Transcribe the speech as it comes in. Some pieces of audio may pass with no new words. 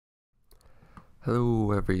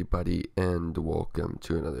Hello everybody and welcome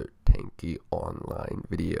to another Tanki Online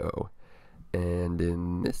video. And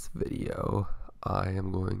in this video I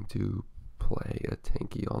am going to play a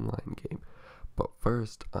Tanki Online game. But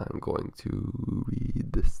first I'm going to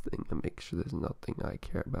read this thing and make sure there's nothing I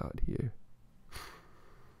care about here.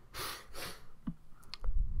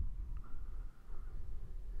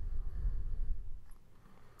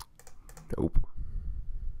 Nope.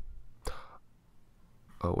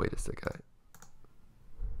 Oh, wait a second.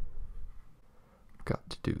 Got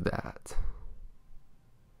to do that.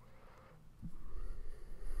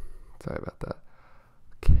 Sorry about that.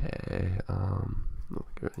 Okay, I don't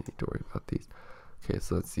really need to worry about these. Okay,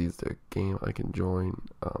 so let's see, is there a game I can join?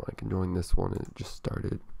 I can join this one, and it just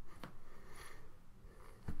started.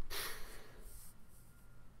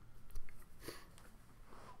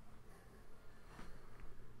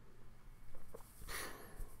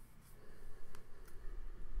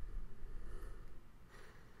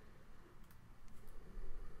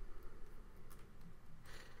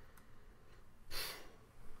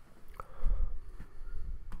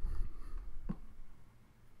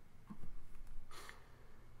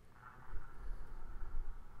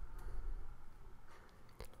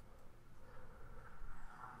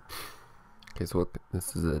 Okay, so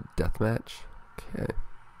this is a death match. Okay.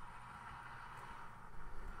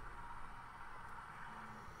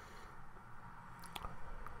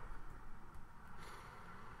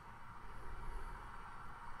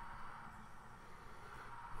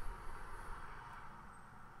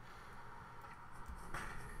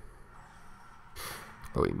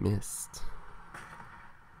 Oh, he missed.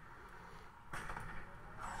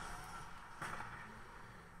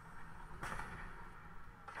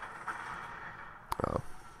 Oh.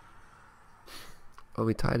 Oh,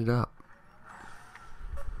 we tied it up.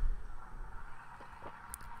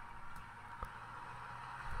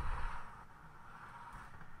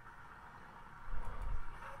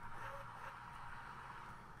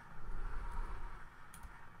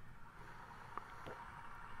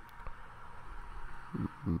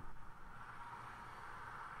 Mm-hmm.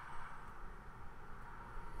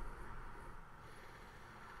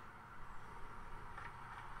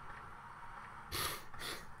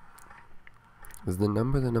 Is the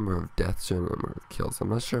number of deaths or the number of kills? I'm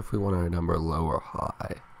not sure if we want our number low or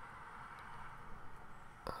high.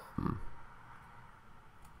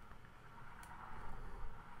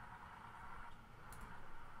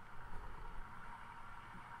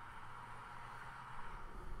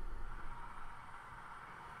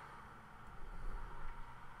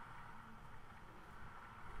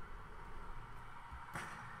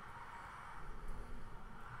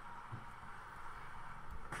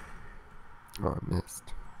 Oh, I missed.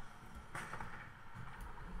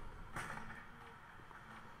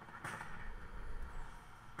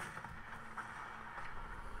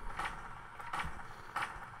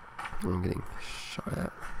 I'm getting shot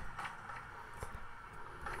at.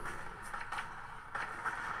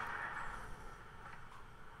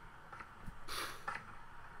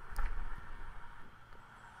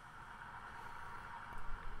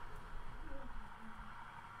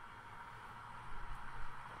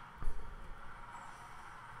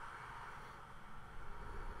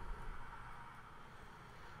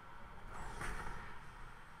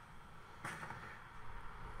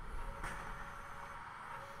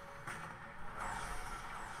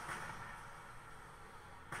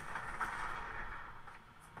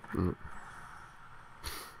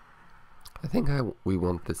 I think we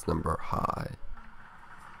want this number high.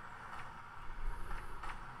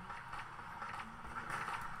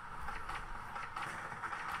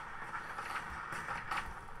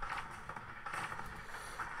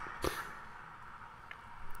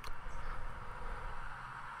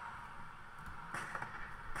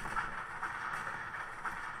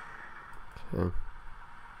 Okay.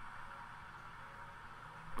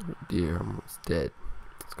 Oh dear, I'm almost dead.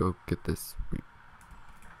 Let's go get this.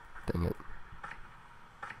 Dang it.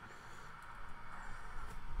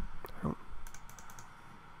 Oh.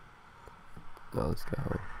 No, let's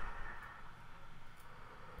go.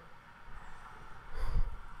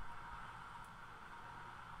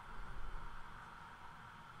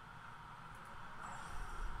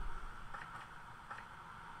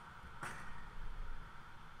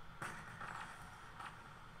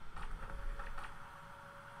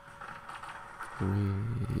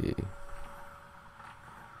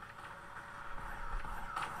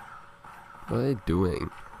 What are they doing?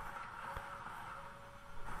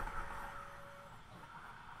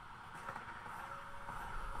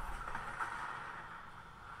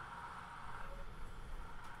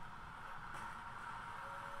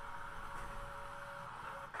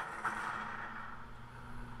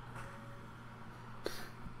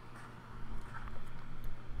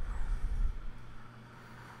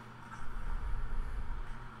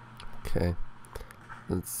 Okay,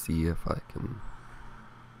 let's see if I can.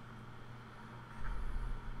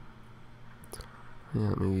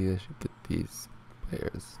 Yeah, maybe I should get these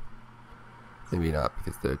players. Maybe not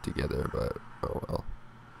because they're together, but oh well.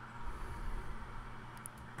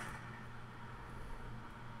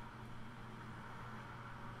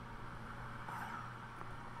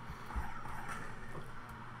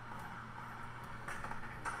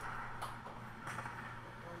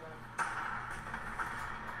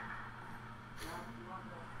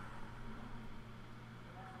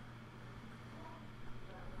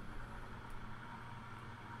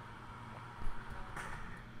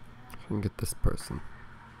 I can get this person.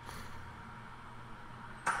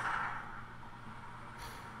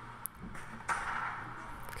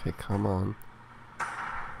 Okay, come on.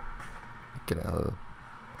 Get out of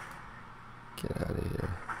here.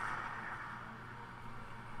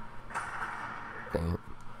 Dang it.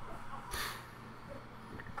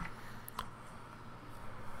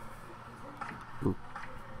 Oop.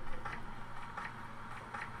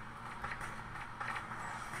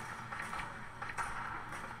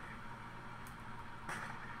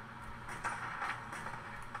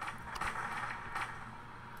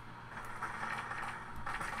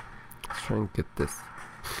 Let's try and get this.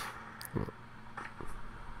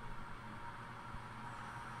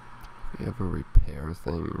 We have a repair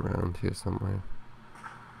thing around here somewhere.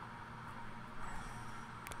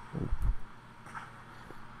 Oop.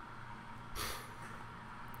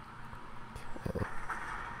 Okay.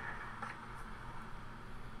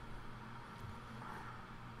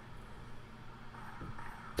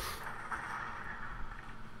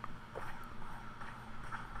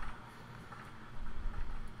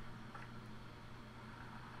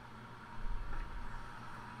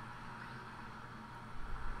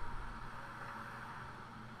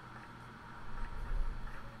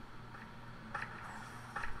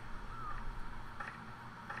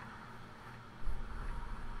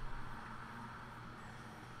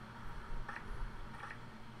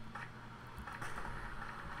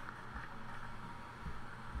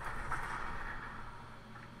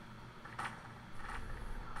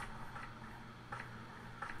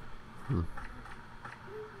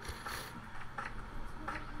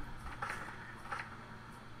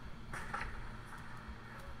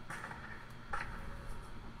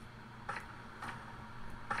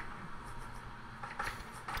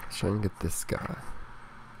 Let's try and get this guy.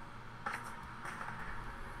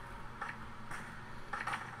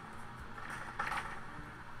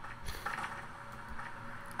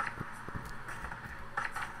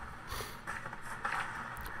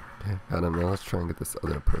 Okay, got him. Now let's try and get this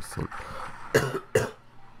other person.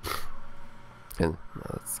 And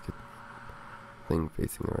now let's get the thing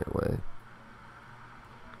facing the right way.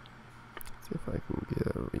 See if I can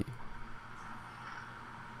get a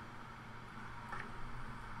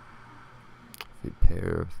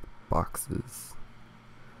repair boxes.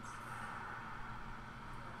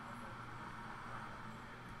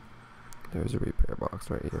 There's a repair box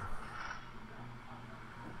right here.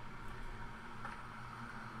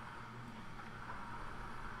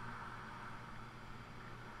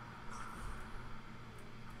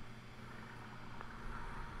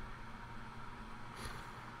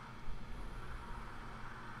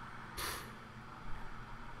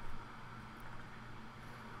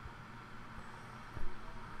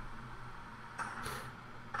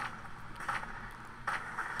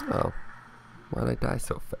 Oh, why'd I die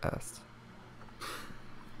so fast?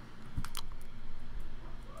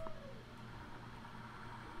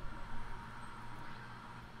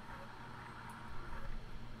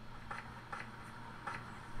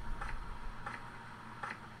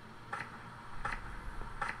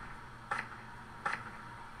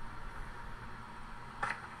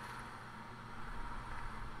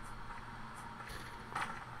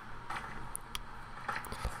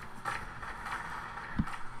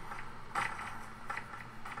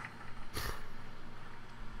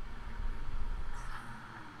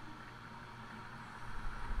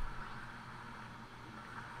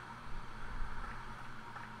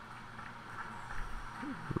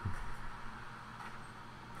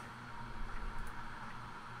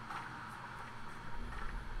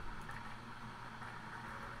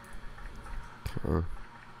 Okay.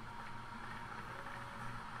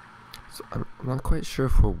 So I'm not quite sure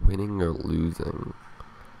if we're winning or losing.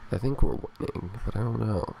 I think we're winning, but I don't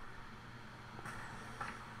know.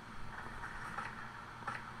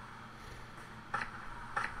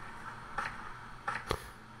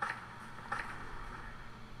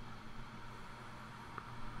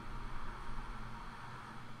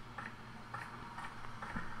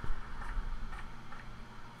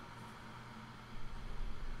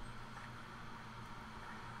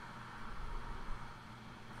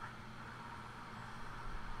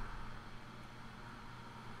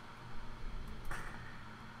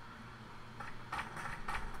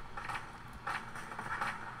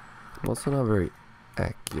 also not very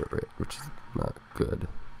accurate, which is not good.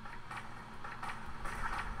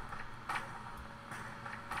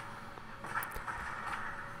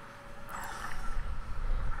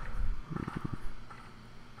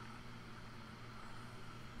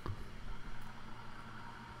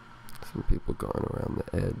 Some people going around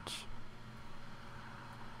the edge.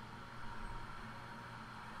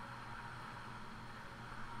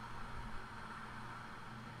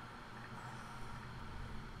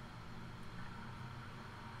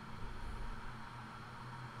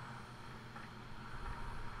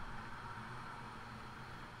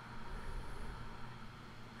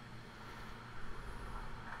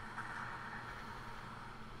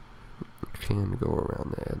 Can go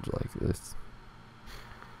around the edge like this.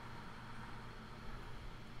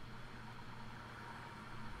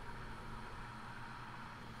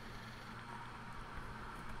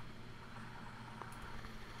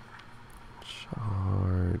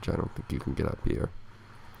 Charge. I don't think you can get up here.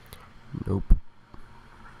 Nope.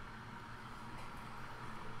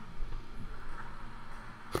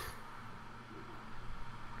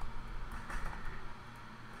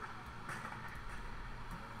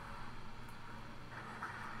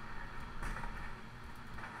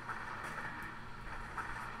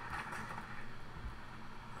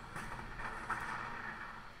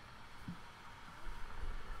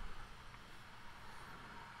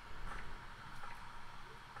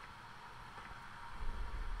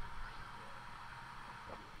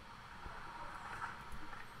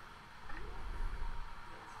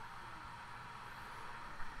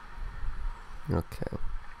 Okay.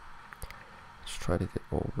 Let's try to get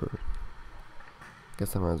over.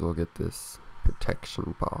 Guess I might as well get this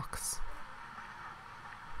protection box.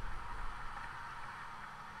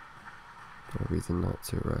 No reason not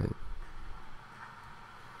to, right?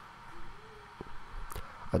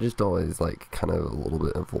 I just always like kind of a little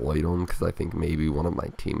bit avoid them because I think maybe one of my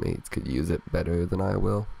teammates could use it better than I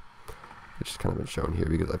will. Which has kind of been shown here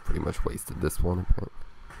because I've pretty much wasted this one, apparently.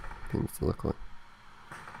 Seems to look like.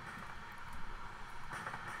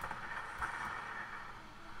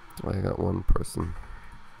 I got one person.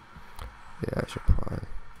 Yeah, I should probably.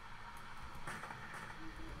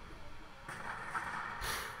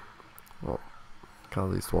 Well, got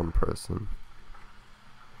at least one person.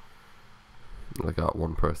 I got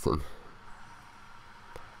one person.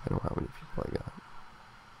 I don't know how many people I got.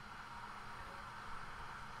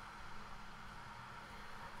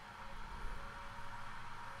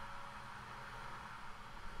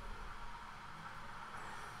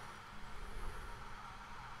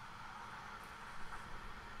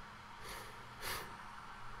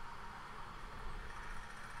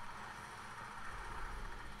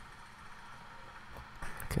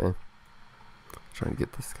 Okay. Trying to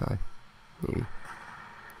get this guy. Maybe.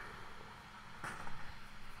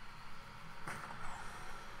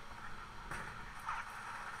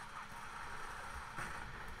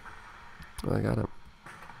 Oh, I got him.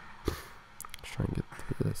 Just trying to get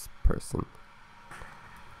through this person.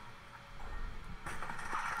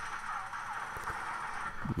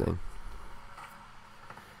 Dang.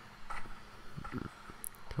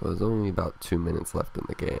 So there's only about 2 minutes left in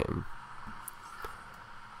the game.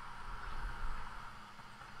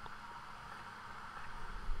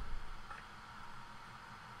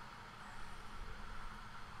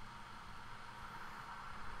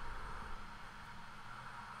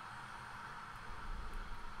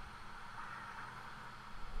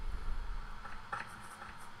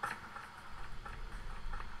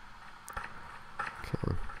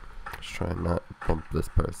 Okay, just try and not bump this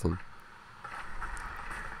person.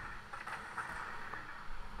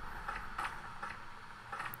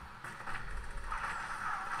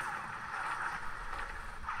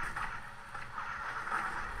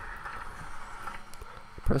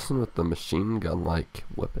 The person with the machine gun like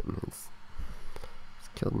weapon has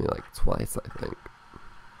killed me like twice, I think.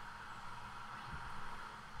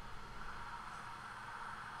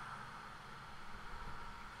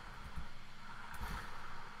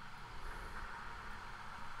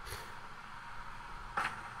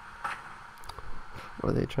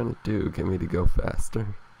 What are they trying to do? Get me to go faster?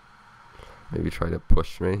 Maybe try to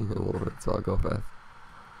push me a little bit so I'll go fast.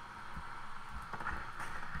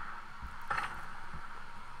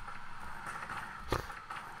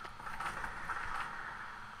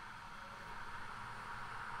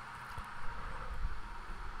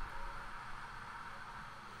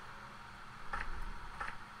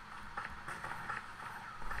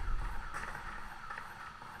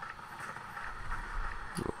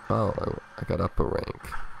 Oh, I got up a rank.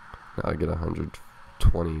 Now I get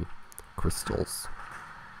 120 crystals.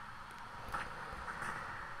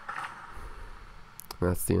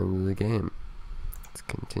 That's the end of the game. Let's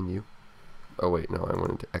continue. Oh wait, no, I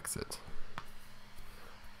wanted to exit.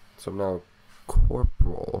 So now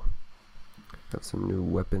Corporal. Have some new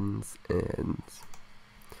weapons and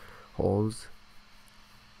holes.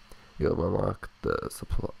 You'll unlock the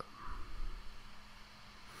supply.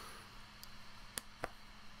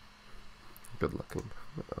 Good looking.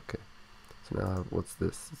 Okay. So now what's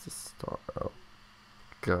this? It's a star. Oh.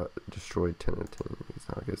 Got destroyed 10 of 10. It's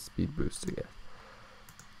not get a speed boost again.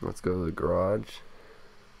 Let's go to the garage.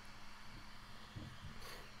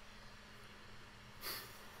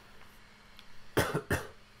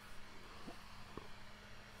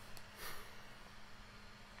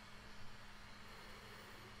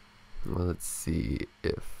 Well, let's see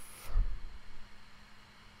if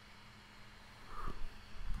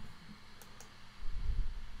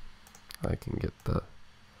I can get the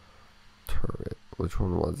turret. Which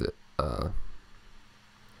one was it?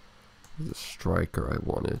 The striker I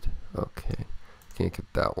wanted. Okay, can't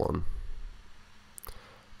get that one.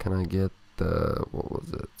 Can I get the, what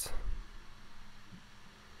was it?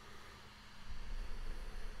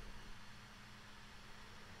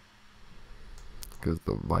 Because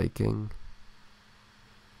the Viking.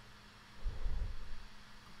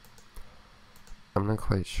 I'm not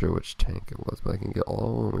quite sure which tank it was, but I can get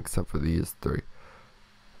all of them except for these three.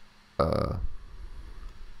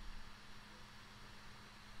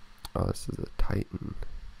 Oh, this is a Titan.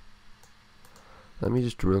 Let me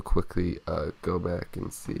just real quickly go back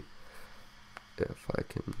and see if I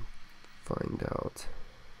can find out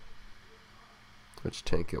which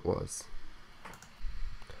tank it was.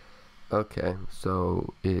 Okay,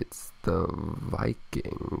 so it's the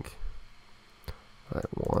Viking I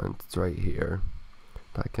want. It's right here.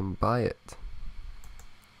 I can buy it.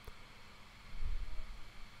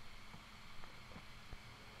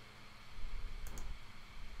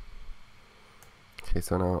 Okay,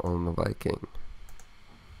 so now I own the Viking,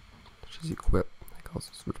 which is equipped. I can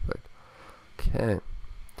also switch back. Okay,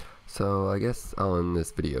 so I guess I'll end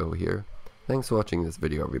this video here. Thanks for watching this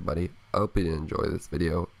video, everybody. I hope you did enjoy this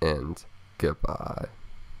video, and goodbye.